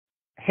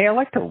Hey, I'd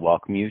like to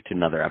welcome you to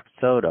another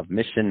episode of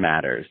Mission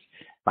Matters.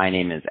 My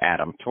name is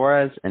Adam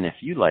Torres, and if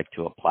you'd like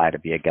to apply to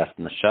be a guest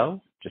on the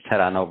show, just head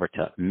on over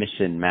to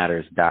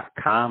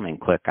missionmatters.com and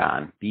click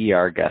on Be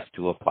Our Guest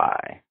to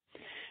apply.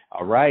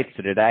 All right,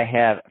 so today I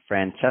have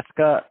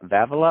Francesca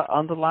Vavala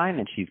on the line,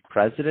 and she's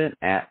president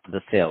at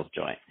The Sales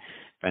Joint.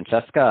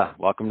 Francesca,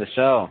 welcome to the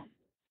show.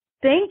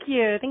 Thank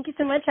you. Thank you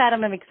so much,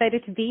 Adam. I'm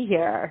excited to be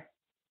here.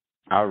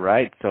 All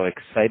right, so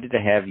excited to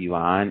have you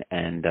on.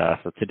 And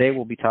so today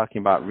we'll be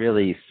talking about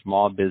really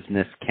small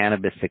business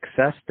cannabis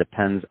success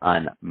depends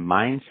on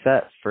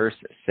mindset first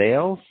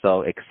sales.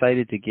 So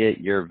excited to get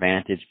your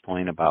vantage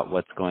point about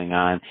what's going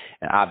on,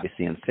 and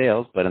obviously in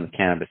sales, but in the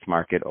cannabis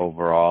market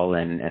overall.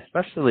 And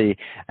especially,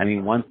 I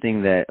mean, one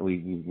thing that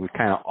we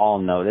kind of all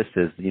notice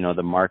is, you know,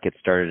 the market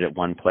started at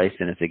one place,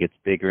 and as it gets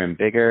bigger and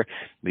bigger,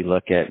 we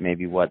look at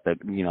maybe what the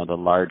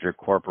larger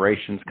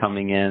corporations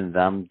coming in,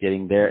 them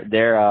getting their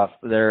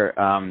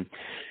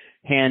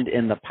hand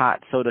in the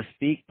pot, so to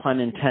speak, pun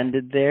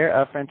intended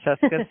there,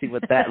 Francesca, see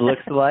what that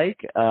looks like.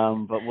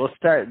 But we'll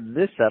start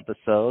this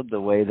episode the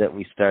way that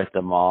we start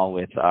them all,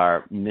 with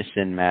our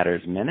Mission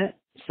Matters Minute.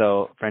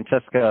 So,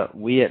 Francesca,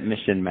 we at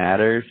Mission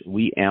Matters,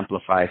 we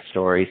amplify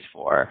stories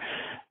for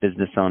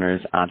business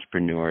owners,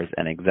 entrepreneurs,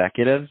 and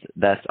executives.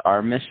 That's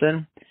our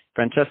mission.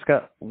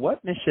 Francesca,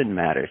 what mission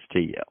matters to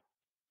you?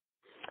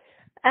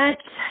 At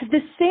the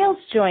Sales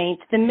Joint,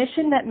 the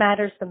mission that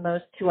matters the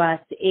most to us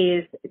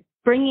is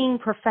bringing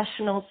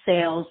professional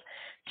sales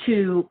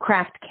to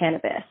craft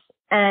cannabis.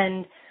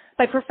 And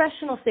by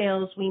professional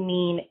sales, we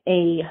mean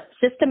a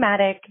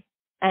systematic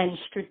and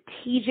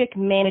strategic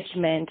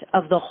management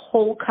of the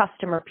whole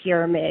customer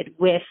pyramid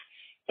with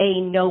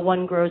a no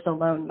one grows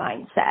alone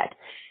mindset.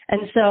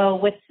 And so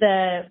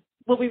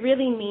what we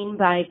really mean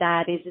by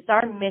that is it's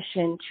our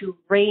mission to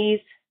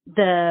raise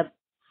the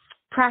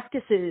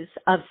practices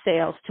of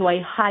sales to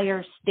a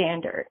higher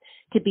standard,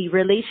 to be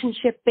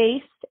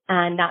relationship-based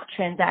and not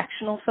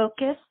transactional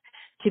focused,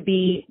 to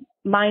be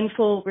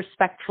mindful,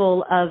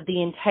 respectful of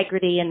the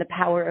integrity and the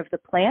power of the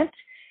plant,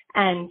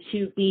 and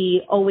to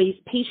be always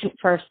patient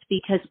first,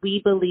 because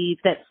we believe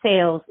that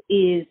sales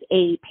is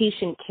a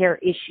patient care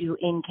issue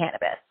in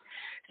cannabis.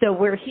 So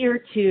we're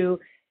here to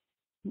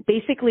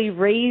basically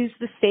raise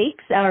the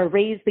stakes or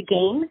raise the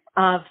game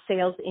of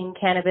sales in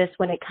cannabis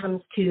when it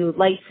comes to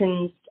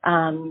licensed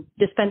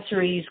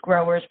dispensaries,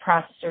 growers,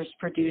 processors,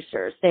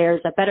 producers.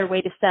 There's a better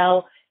way to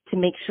sell to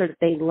make sure that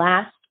they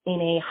last in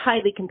a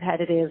highly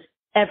competitive,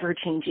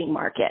 ever-changing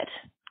market.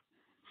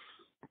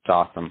 It's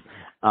awesome.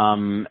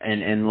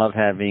 And love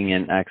having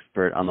an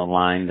expert on the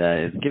line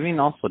that is giving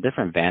also a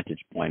different vantage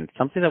point. It's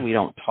something that we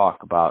don't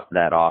talk about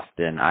that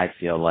often, I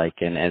feel like.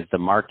 And as the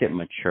market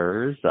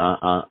matures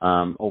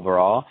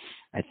overall,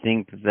 I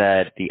think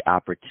that the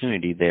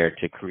opportunity there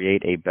to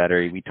create a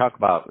better, we talk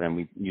about, and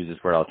we use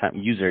this word all the time,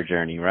 user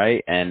journey,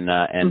 right? And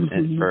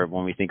for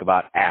when we think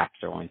about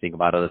apps or when we think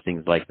about other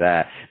things like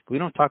that, we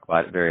don't talk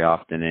about it very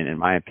often, in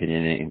my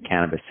opinion, in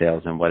cannabis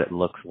sales, and what it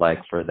looks like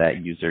for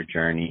that user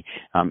journey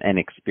and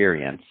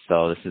experience.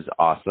 So this is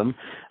awesome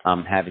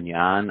having you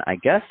on. I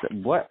guess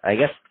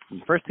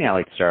the first thing I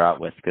like to start out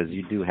with, because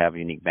you do have a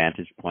unique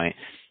vantage point,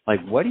 like,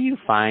 what do you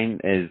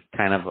find is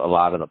kind of a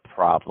lot of the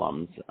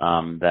problems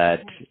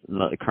that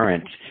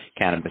current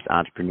cannabis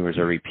entrepreneurs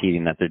are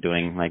repeating, that they're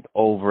doing like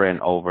over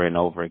and over and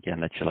over again,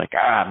 that you're like,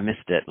 I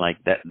missed it. Like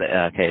that.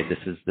 Okay,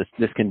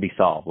 this can be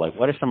solved. Like,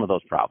 what are some of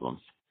those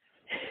problems?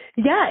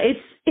 Yeah,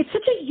 it's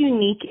such a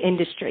unique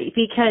industry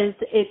because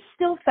it's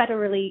still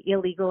federally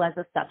illegal as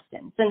a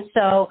substance. And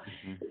so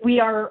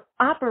we are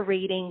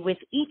operating with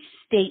each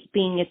state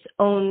being its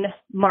own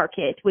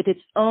market, with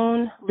its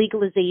own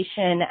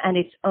legalization and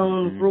its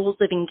own rules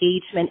of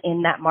engagement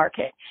in that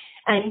market.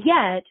 And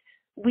yet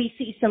we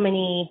see so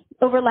many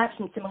overlaps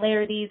and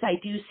similarities. I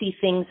do see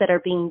things that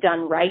are being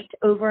done right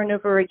over and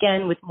over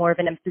again, with more of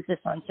an emphasis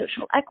on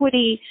social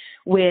equity,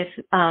 with,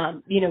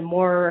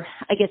 more,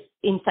 I guess,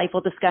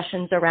 insightful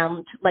discussions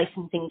around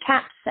licensing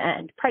caps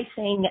and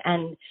pricing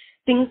and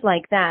things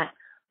like that.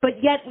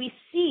 But yet we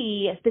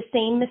see the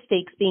same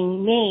mistakes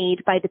being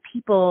made by the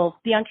people,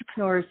 the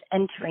entrepreneurs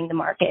entering the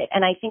market.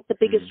 And I think the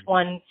biggest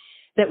one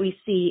that we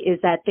see is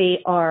that they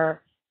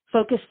are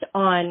focused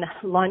on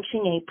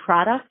launching a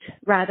product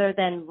rather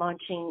than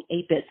launching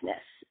a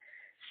business.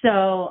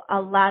 So a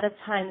lot of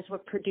times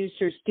what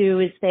producers do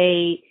is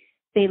they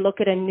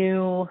look at a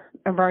new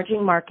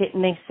emerging market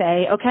and they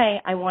say, okay,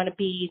 I want to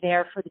be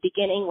there for the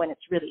beginning when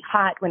it's really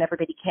hot, when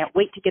everybody can't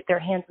wait to get their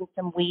hands on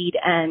some weed,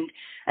 and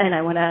I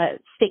want to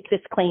stake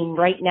this claim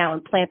right now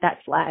and plant that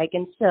flag.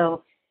 And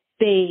so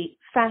they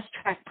fast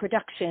track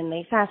production,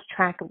 they fast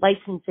track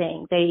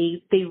licensing,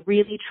 they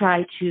really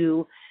try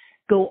to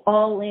go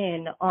all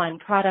in on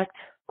product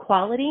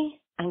quality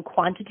and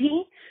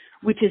quantity,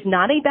 which is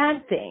not a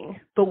bad thing.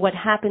 But what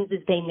happens is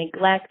they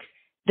neglect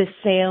the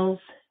sales,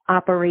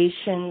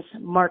 operations,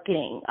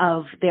 marketing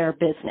of their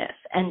business.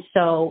 And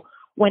so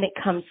when it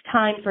comes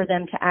time for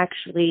them to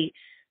actually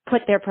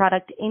put their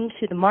product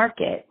into the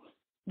market,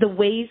 the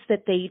ways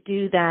that they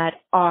do that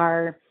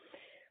are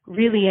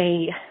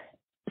really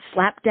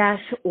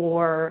slapdash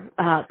or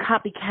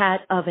copycat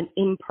of an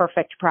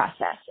imperfect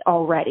process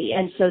already.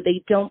 And so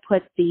they don't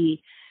put the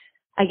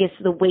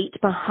weight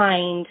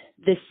behind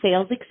the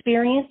sales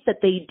experience that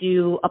they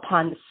do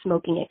upon the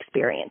smoking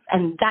experience.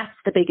 And that's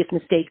the biggest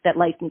mistake that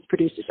licensed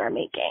producers are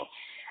making,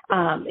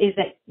 is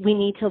that we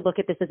need to look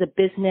at this as a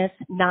business,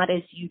 not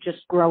as you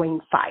just growing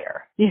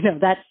fire.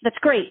 That's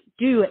great.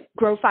 Do it,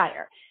 grow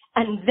fire.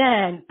 And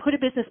then put a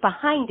business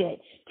behind it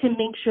to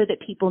make sure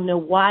that people know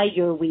why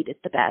your weed is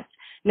the best,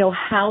 know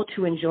how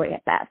to enjoy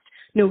it best,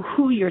 know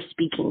who you're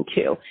speaking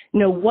to,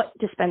 know what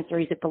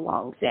dispensaries it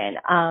belongs in,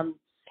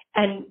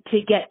 and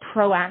to get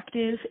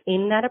proactive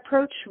in that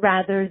approach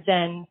rather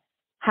than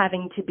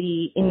having to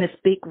be in this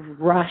big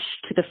rush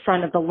to the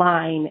front of the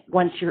line.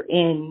 Once you're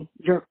in,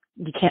 you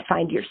can't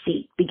find your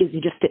seat because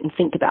you just didn't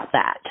think about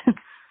that.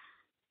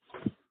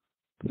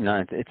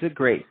 No, it's a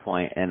great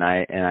point, and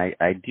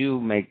I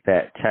do make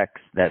that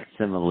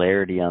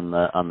similarity on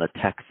the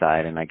tech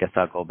side, and I guess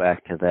I'll go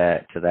back to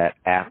that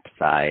app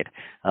side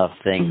of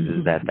things.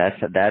 Mm-hmm.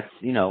 Is that's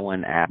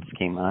when apps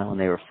came out, when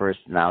they were first.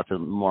 Now it's a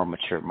more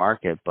mature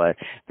market, but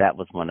that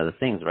was one of the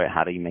things, right?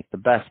 How do you make the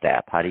best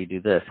app? How do you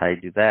do this? How do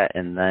you do that?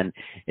 And then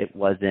it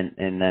wasn't,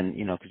 and then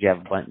because you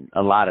have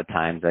a lot of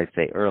times, I'd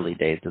say early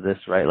days of this,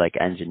 right? Like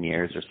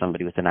engineers or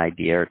somebody with an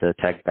idea or the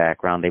tech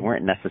background, they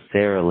weren't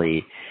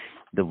necessarily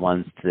the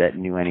ones that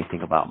knew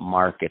anything about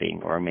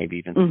marketing or maybe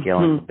even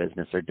scaling the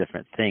business or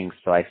different things.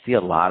 So I see a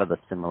lot of the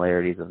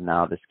similarities of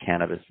now this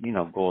cannabis,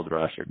 gold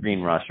rush or green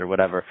rush or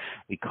whatever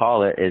we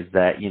call it, is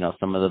that,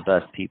 some of the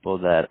best people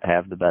that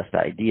have the best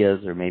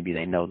ideas, or maybe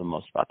they know the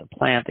most about the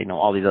plant, they know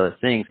all these other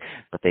things,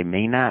 but they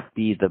may not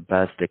be the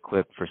best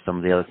equipped for some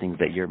of the other things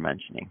that you're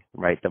mentioning,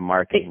 right? The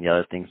marketing, the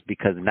other things,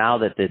 because now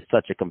that it's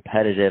such a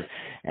competitive,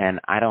 and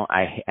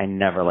I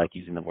never like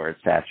using the word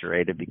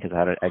saturated because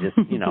I just,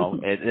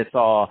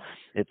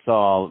 it's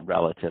all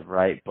relative,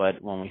 right?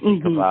 But when we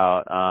think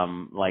about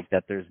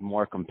that there's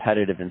more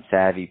competitive and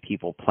savvy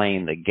people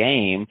playing the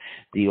game,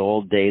 the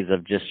old days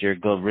of just your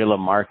guerrilla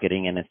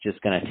marketing and it's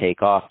just going to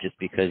take off just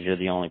because you're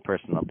the only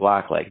person on the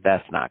block,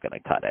 that's not going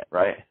to cut it,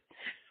 right?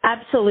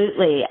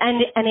 Absolutely.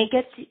 And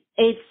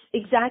it's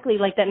exactly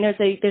like that. And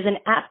there's an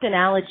apt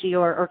analogy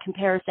or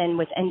comparison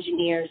with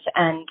engineers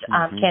and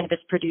cannabis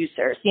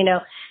producers,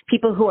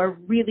 people who are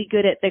really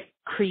good at the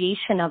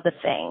creation of the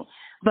thing,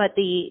 but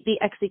the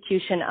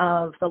execution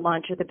of the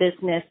launch of the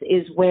business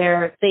is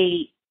where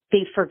they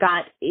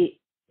forgot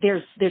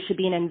there should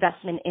be an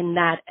investment in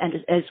that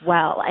as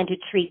well, and to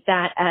treat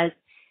that as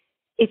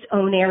its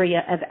own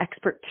area of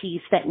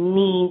expertise that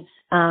needs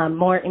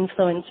more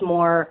influence,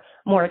 more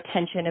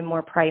attention, and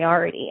more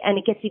priority. And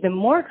it gets even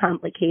more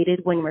complicated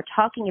when we're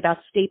talking about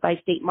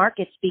state-by-state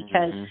markets,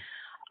 because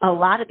a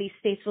lot of these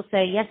states will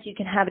say, yes, you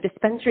can have a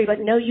dispensary,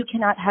 but no, you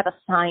cannot have a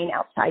sign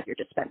outside your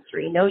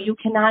dispensary. No, you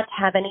cannot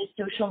have any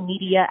social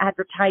media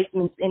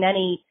advertisements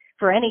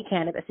for any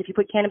cannabis. If you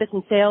put cannabis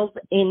in sales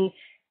in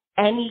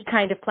any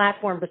kind of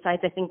platform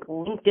besides, I think,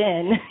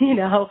 LinkedIn,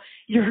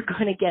 you're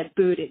going to get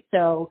booted.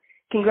 So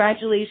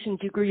congratulations,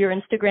 you grew your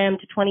Instagram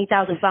to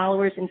 20,000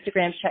 followers.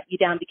 Instagram shut you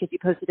down because you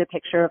posted a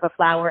picture of a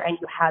flower and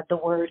you had the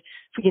word,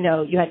 you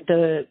had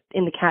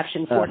in the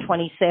caption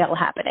 420 sale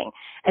happening.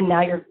 And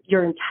now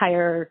your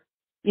entire,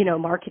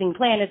 marketing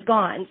plan is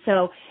gone.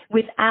 So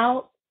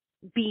without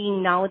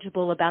being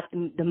knowledgeable about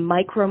the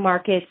micro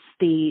markets,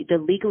 the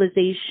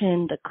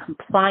legalization, the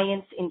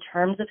compliance in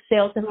terms of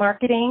sales and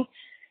marketing,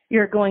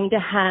 you're going to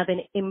have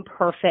an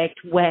imperfect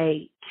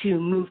way to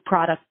move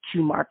product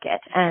to market.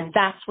 And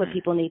that's what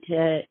people need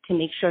to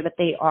make sure that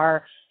they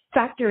are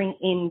factoring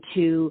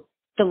into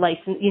the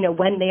license.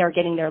 When they are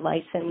getting their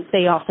license,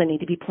 they also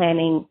need to be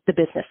planning the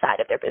business side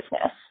of their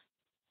business.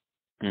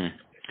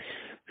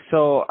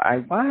 So I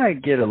want to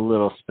get a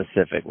little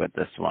specific with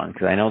this one,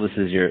 because I know this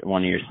is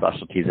one of your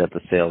specialties at the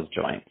sales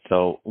joint.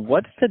 So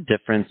what's the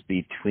difference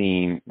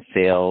between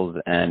sales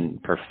and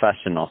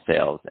professional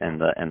sales in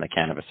the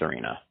cannabis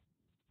arena?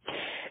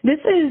 This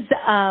is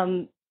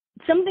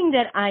something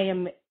that I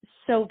am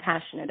so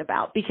passionate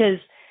about, because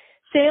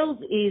sales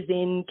is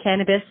in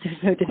cannabis. There's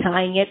no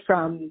denying it,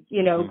 from,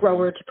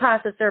 grower to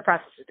processor,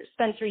 processor to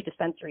dispensary,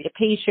 dispensary to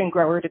patient,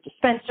 grower to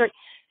dispensary.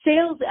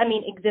 Sales,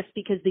 exists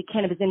because the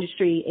cannabis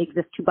industry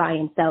exists to buy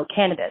and sell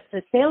cannabis. So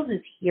sales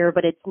is here,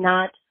 but it's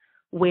not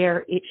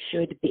where it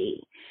should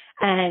be.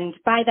 And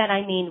by that,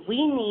 I mean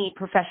we need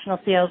professional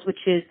sales, which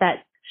is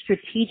that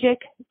strategic,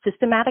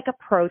 systematic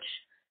approach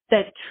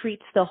that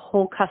treats the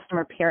whole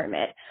customer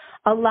pyramid.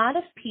 A lot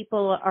of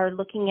people are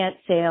looking at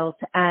sales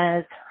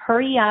as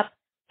hurry up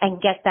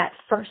and get that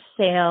first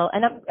sale.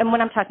 And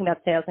when I'm talking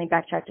about sales, let me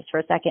backtrack just for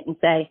a second and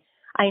say,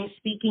 I'm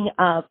speaking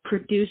of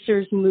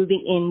producers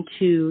moving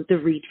into the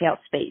retail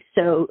space,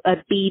 so a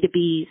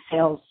B2B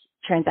sales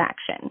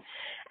transaction.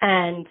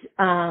 And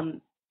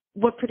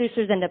what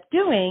producers end up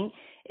doing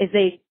is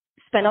they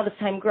spend all this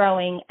time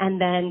growing, and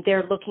then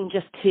they're looking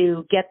just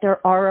to get their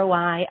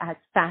ROI as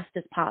fast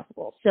as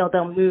possible. So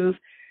they'll move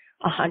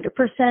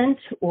 100%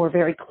 or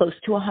very close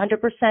to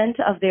 100%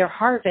 of their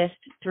harvest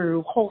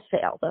through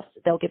wholesale.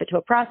 They'll give it to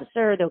a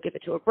processor, they'll give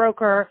it to a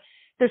broker,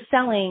 they're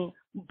selling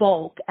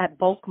bulk at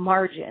bulk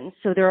margins.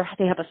 So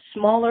they have a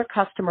smaller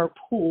customer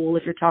pool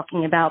if you're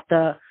talking about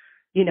the,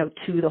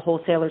 to the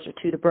wholesalers or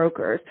to the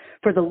brokers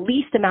for the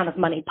least amount of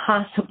money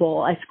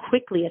possible as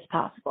quickly as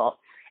possible.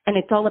 And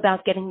it's all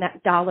about getting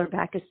that dollar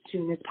back as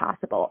soon as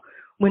possible.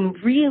 When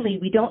really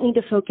we don't need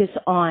to focus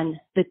on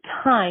the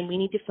time, we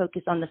need to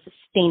focus on the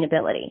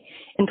sustainability.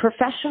 In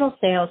professional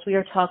sales, we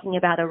are talking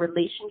about a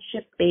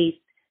relationship-based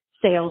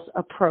sales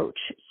approach.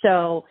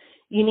 So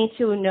you need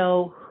to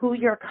know who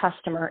your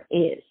customer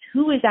is,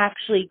 who is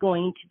actually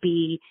going to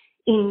be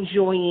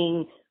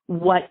enjoying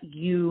what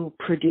you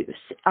produce.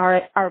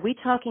 Are we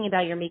talking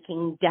about you're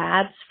making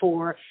dabs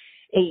for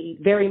a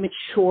very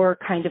mature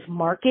kind of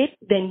market?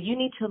 Then you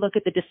need to look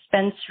at the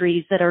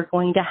dispensaries that are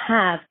going to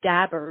have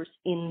dabbers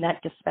in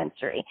that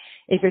dispensary.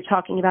 If you're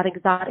talking about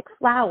exotic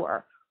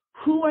flower,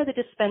 who are the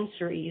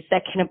dispensaries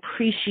that can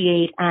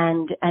appreciate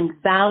and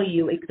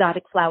value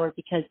exotic flower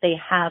because they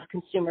have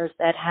consumers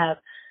that have,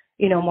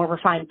 more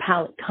refined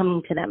palate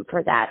coming to them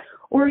for that?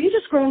 Or are you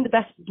just growing the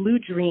best blue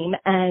dream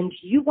and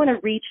you want to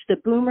reach the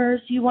boomers,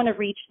 you want to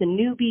reach the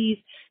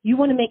newbies, you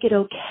want to make it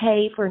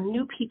okay for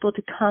new people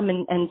to come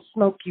and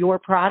smoke your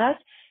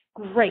product?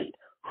 Great.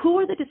 Who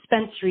are the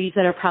dispensaries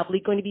that are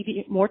probably going to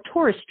be more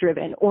tourist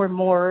driven or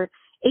more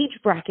age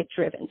bracket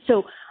driven?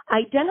 So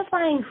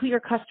identifying who your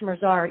customers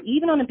are,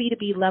 even on a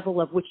B2B level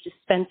of which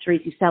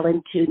dispensaries you sell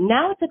into.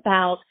 Now it's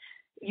about,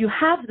 you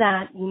have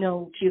that,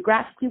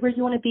 geographically where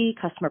you want to be,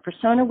 customer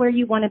persona where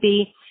you want to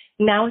be.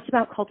 Now it's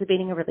about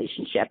cultivating a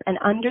relationship and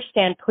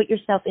put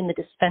yourself in the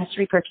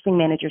dispensary purchasing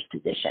manager's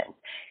position.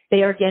 A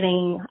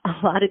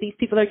lot of these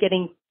people are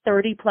getting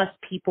 30 plus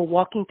people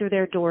walking through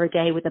their door a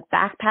day with a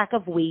backpack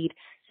of weed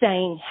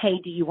saying, hey,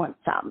 do you want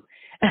some?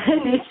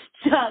 And it's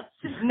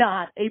just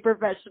not a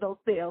professional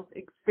sales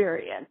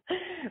experience.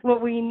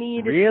 What we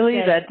need really?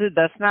 is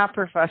That's not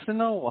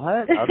professional?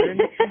 What? Other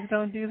industries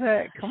don't do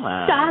that? Come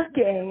on.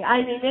 Shocking. I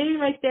mean, maybe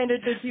my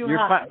standards are too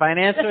high. Your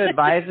financial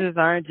advisors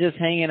aren't just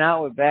hanging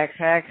out with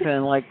backpacks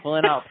and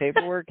pulling out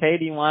paperwork. Hey,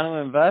 do you want to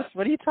invest?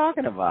 What are you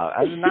talking about?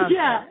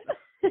 Yeah,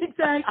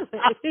 exactly.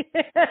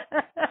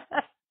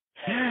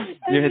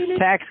 It's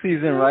tax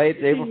season, right?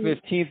 It's April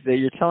 15th.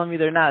 You're telling me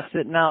they're not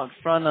sitting out in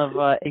front of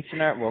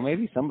H&R? Well,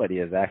 maybe somebody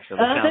is actually.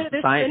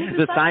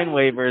 The sign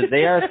waivers,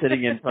 they are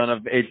sitting in front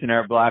of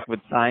H&R Block with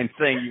signs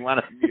saying you want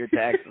to see your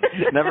taxes.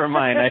 Never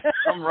mind.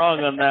 I'm wrong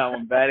on that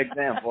one. Bad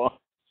example.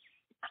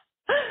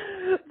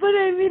 But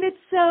I mean,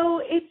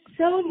 it's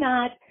so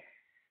not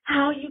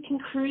how you can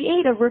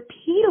create a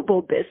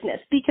repeatable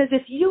business, because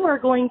if you are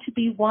going to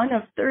be one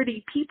of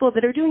 30 people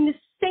that are doing the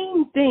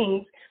same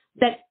things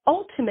that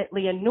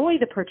ultimately annoy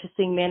the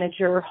purchasing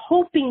manager,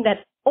 hoping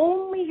that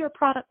only your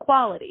product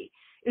quality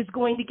is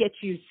going to get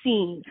you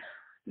seen,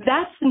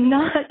 that's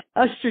not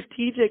a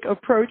strategic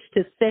approach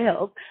to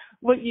sales.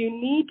 What you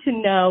need to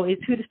know is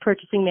who this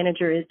purchasing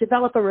manager is,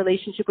 develop a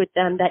relationship with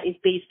them that is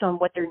based on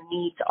what their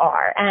needs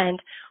are and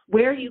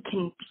where you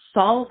can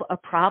solve a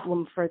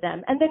problem for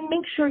them, and then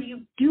make sure you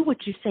do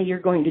what you say you're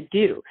going to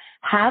do.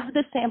 Have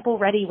the sample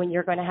ready when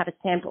you're going to have a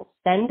sample.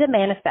 Send a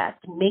manifest.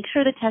 Make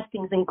sure the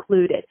testing's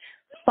included.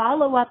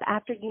 Follow up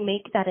after you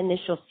make that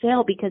initial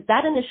sale, because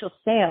that initial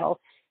sale,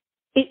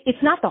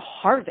 it's not the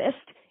harvest,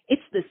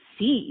 it's the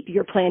seed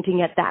you're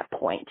planting at that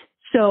point.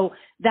 So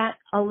that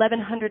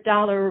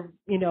 $1,100,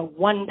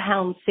 1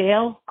 pound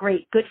sale,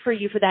 great, good for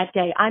you for that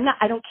day.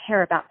 I don't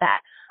care about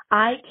that.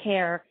 I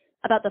care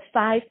about the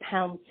 5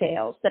 pound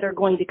sales that are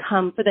going to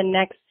come for the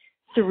next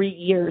 3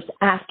 years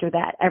after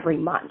that, every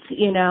month,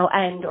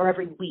 or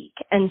every week,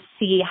 and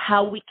see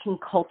how we can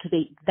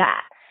cultivate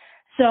that.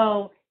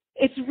 So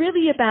it's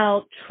really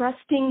about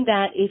trusting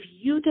that if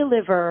you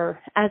deliver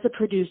as a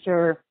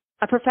producer,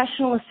 a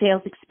professional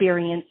sales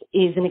experience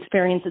is an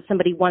experience that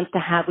somebody wants to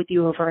have with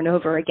you over and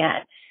over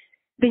again.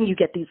 Then you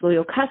get these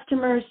loyal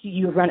customers,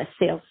 you run a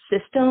sales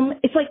system.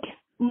 It's like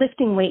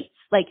lifting weights.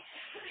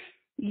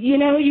 You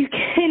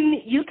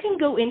can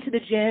go into the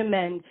gym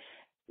and,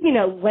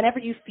 whenever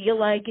you feel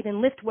like it, and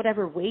lift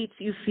whatever weights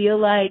you feel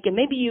like, and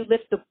maybe you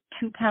lift the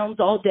 2 pounds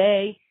all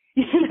day,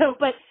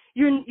 but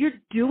you're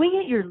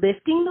doing it, you're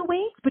lifting the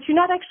weights, but you're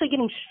not actually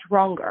getting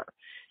stronger.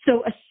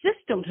 So a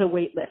system to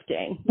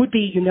weightlifting would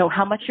be,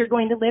 how much you're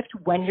going to lift,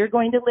 when you're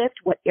going to lift,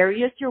 what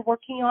areas you're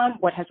working on,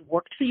 what has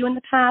worked for you in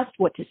the past,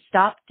 what to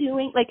stop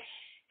doing.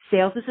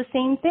 Sales is the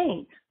same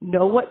thing.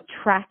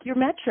 Track your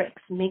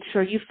metrics. Make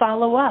sure you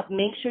follow up.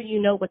 Make sure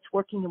you know what's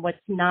working and what's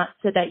not,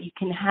 so that you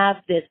can have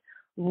this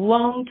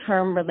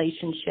long-term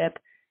relationship.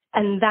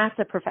 And that's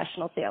a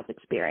professional sales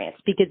experience,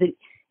 because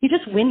you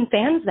just win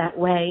fans that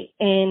way.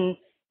 And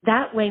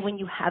that way, when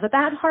you have a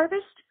bad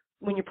harvest,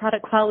 when your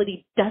product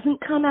quality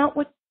doesn't come out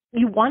what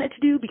you want it to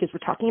do, because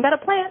we're talking about a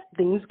plant,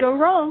 things go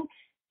wrong,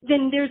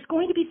 then there's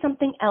going to be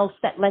something else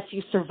that lets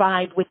you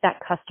survive with that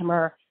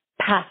customer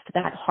past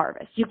that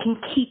harvest. You can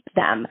keep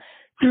them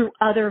through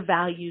other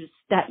values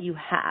that you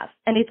have.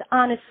 And it's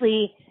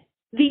honestly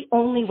the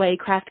only way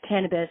craft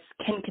cannabis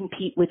can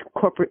compete with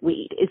corporate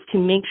weed, is to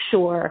make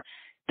sure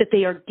that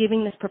they are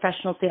giving this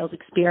professional sales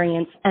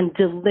experience and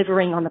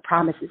delivering on the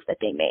promises that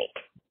they make.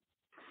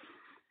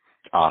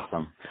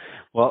 Awesome.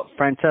 Well,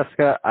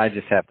 Francesca, I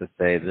just have to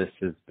say this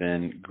has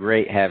been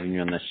great having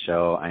you on the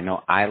show. I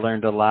know I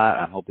learned a lot.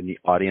 I'm hoping the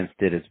audience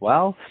did as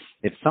well.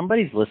 If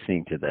somebody's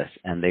listening to this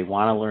and they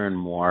want to learn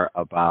more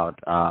about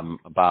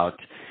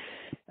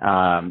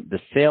the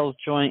sales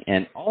joint,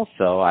 and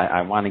also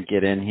I want to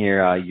get in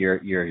here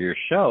your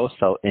show.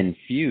 So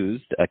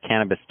Infused, a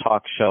cannabis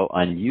talk show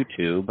on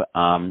YouTube.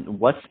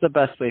 What's the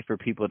best way for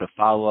people to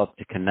follow up,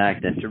 to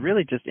connect, and to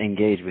really just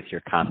engage with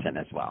your content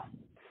as well?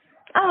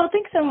 Oh,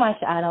 thanks so much,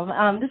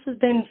 Adam. This has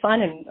been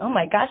fun, and oh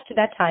my gosh, did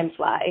that time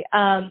fly?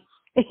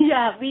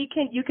 Yeah,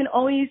 you can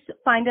always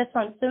find us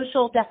on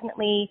social.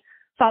 Definitely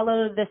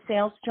follow the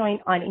Sales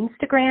Joint on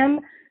Instagram,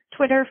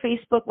 Twitter,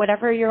 Facebook,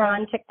 whatever you're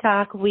on,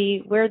 TikTok,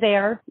 we're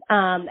there.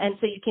 And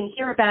so you can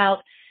hear about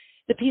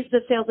the pieces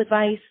of sales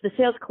advice, the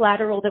sales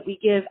collateral that we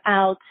give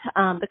out,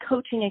 the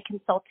coaching and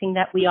consulting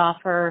that we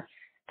offer.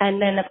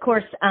 And then, of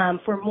course,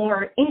 for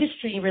more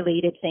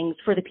industry-related things,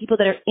 for the people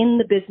that are in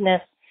the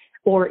business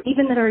or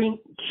even that are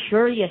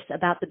curious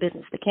about the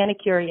business, the Canna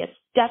Curious,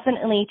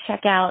 definitely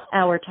check out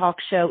our talk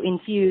show,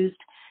 Infused,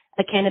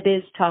 a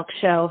Cannabis talk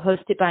show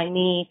hosted by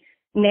me,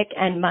 Nick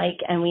and Mike,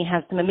 and we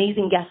have some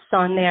amazing guests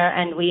on there,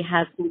 and we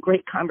have some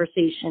great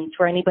conversations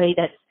for anybody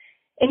that's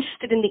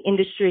interested in the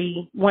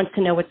industry, wants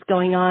to know what's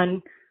going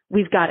on.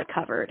 We've got it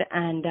covered,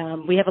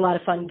 and we have a lot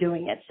of fun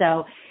doing it.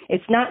 So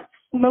it's not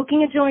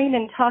smoking a joint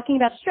and talking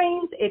about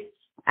strains. It's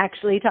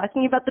actually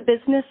talking about the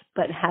business,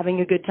 but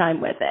having a good time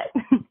with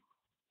it.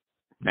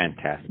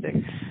 Fantastic.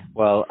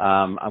 Well,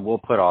 I will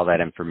put all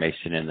that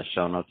information in the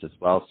show notes as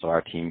well, so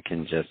our team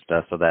can just,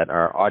 so that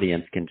our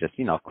audience can just,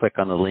 click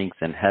on the links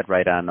and head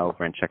right on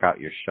over and check out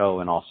your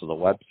show and also the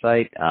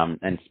website.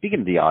 And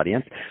speaking of the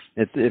audience,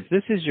 if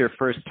this is your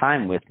first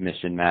time with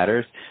Mission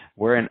Matters,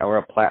 we're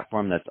a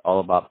platform that's all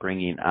about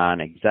bringing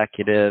on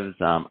executives,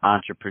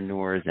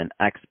 entrepreneurs, and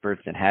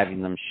experts, and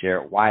having them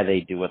share why they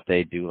do what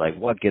they do, like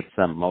what gets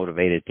them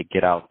motivated to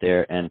get out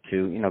there and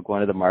to, go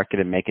into the market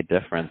and make a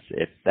difference.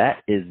 If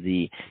that is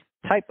the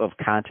type of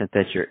content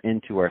that you're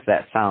into, or if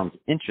that sounds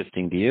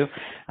interesting to you,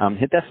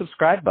 hit that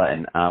subscribe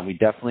button. We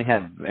definitely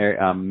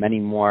have many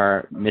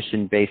more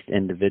mission-based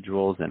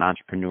individuals and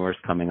entrepreneurs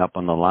coming up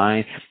on the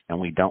line, and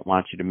we don't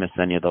want you to miss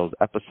any of those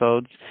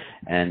episodes.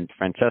 And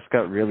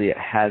Francesca, really, it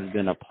has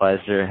been a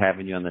pleasure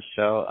having you on the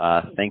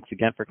show. Thanks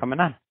again for coming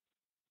on.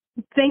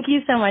 Thank you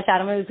so much,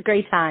 Adam. It was a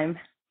great time.